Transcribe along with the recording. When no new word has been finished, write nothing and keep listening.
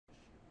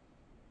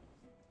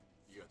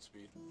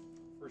speed.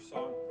 First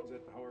song, is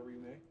it However You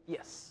May?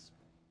 Yes.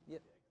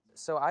 Yep.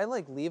 So I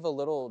like leave a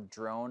little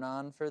drone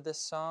on for this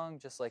song,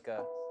 just like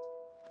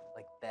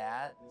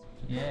that.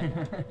 Yeah.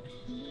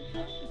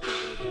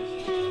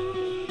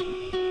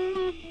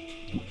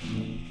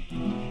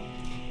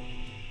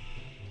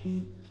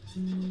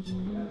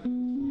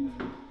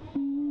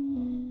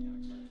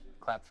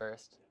 Clap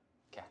first.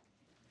 Okay.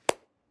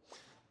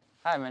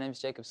 Hi, my name is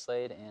Jacob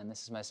Slade, and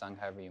this is my song,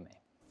 However You May.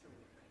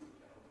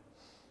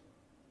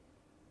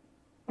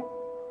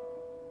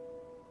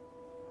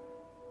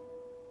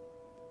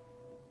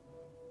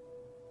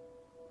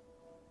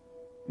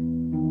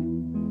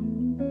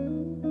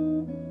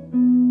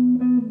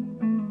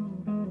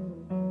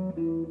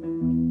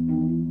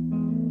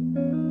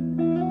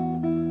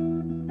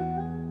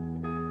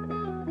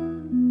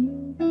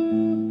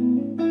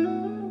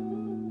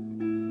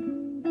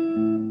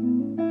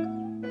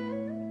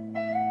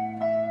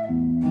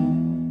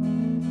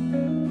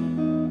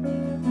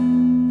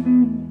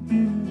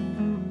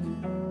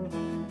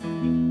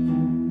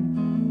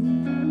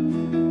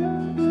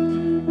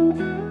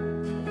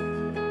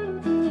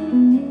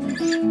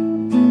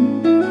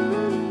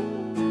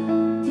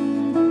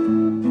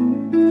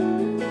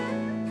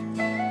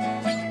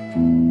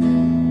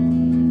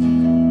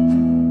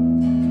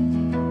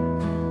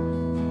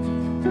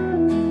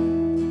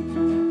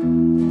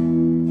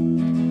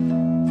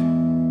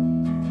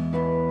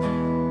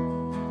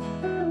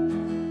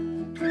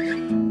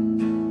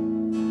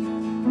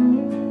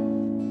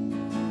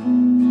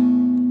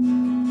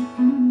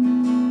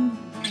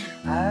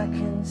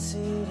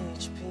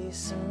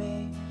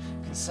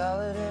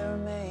 Consolidate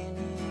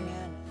remaining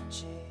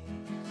energy.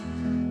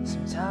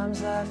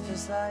 Sometimes life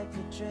is like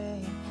a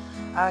dream.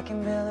 I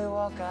can barely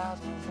walk out,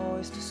 no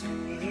voice to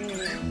scream.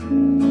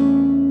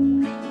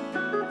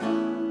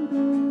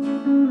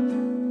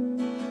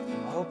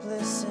 I'm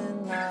hopeless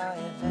in my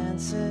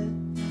advances.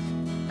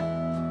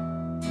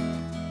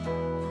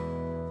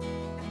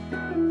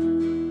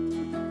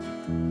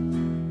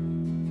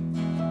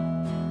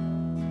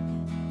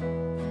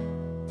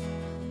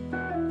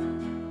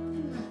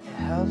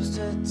 Helps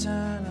to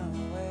turn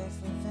away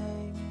from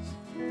things,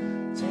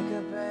 take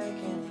a break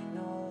and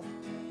ignore the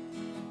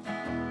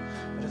pain.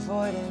 But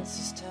avoidance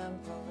is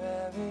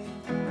temporary,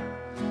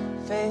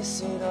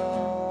 face it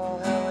all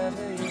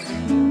however you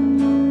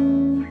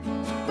can.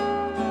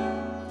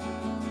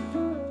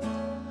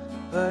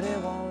 But it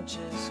won't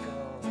just go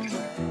away.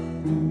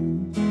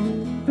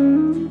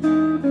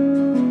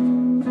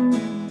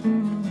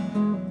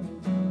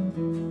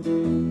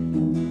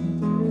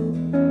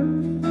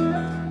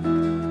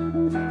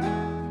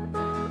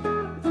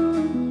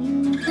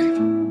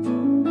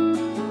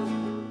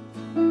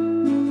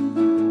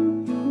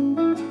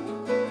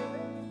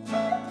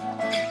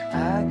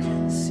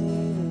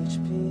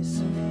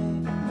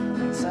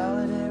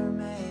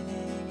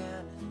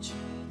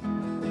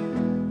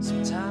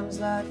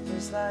 Life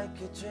is like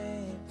a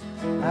dream.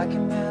 I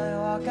can barely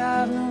walk, I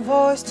have no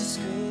voice to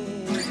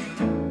scream.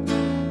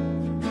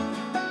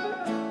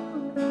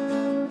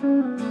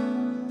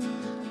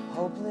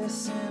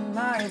 Hopeless in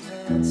my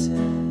advances.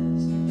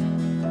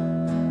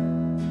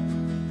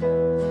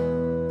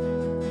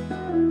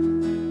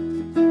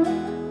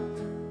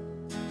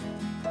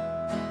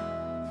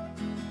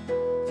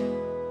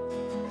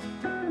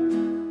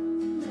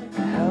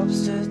 It helps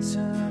to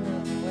turn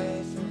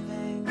away from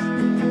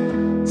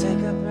things, take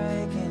a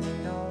break and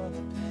ignore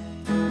the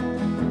pain.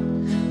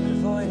 But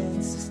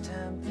avoidance is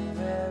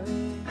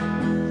temporary,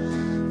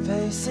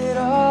 face it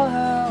all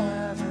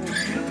however you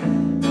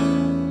can.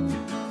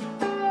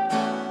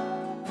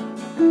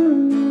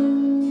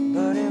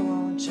 But it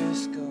won't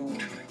just go away.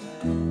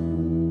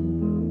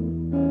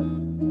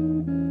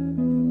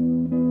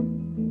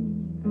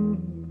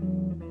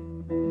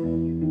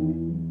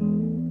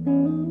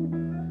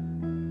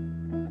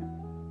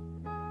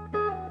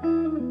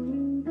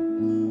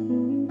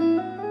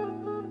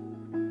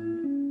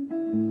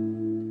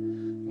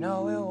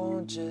 No, it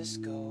won't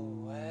just go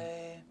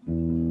away.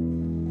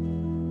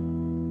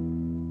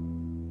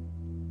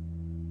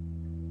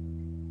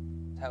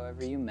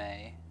 However You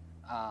May,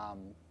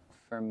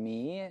 for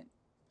me,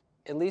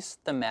 at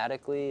least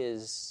thematically,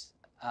 is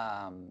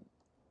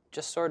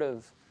just sort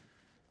of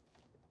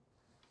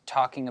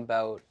talking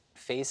about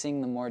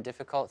facing the more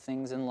difficult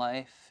things in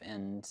life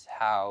and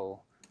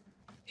how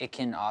it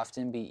can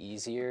often be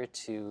easier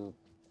to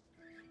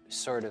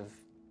sort of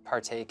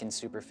partake in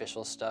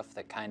superficial stuff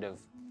that kind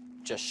of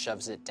just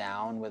shoves it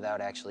down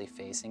without actually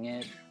facing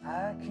it.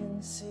 I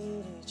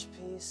concede each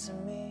piece of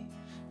me,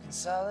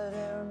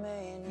 consolidate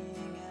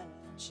remaining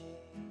energy.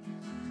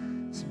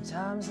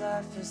 Sometimes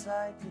life is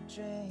like a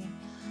dream.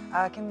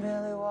 I can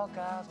barely walk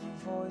out, no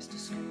voice to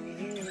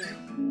scream.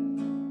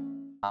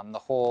 The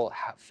whole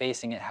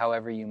facing it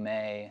however you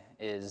may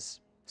is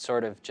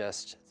sort of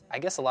just, I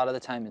guess a lot of the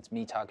time it's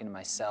me talking to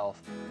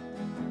myself.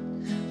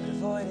 But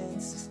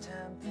avoidance is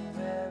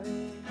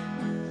temporary,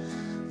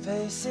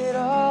 face it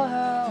all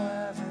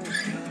however you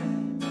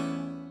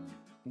can.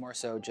 More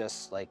so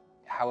just like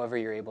however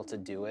you're able to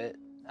do it.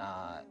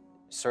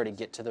 sort of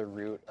get to the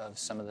root of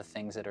some of the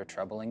things that are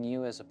troubling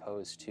you, as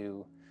opposed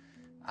to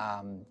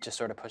just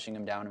sort of pushing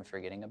them down and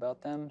forgetting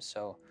about them.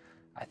 So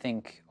I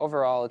think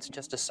overall it's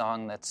just a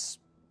song that's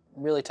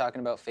really talking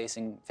about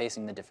facing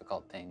the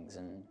difficult things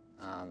and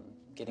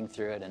getting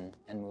through it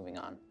and moving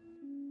on.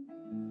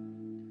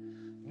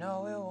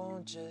 No, it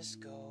won't just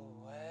go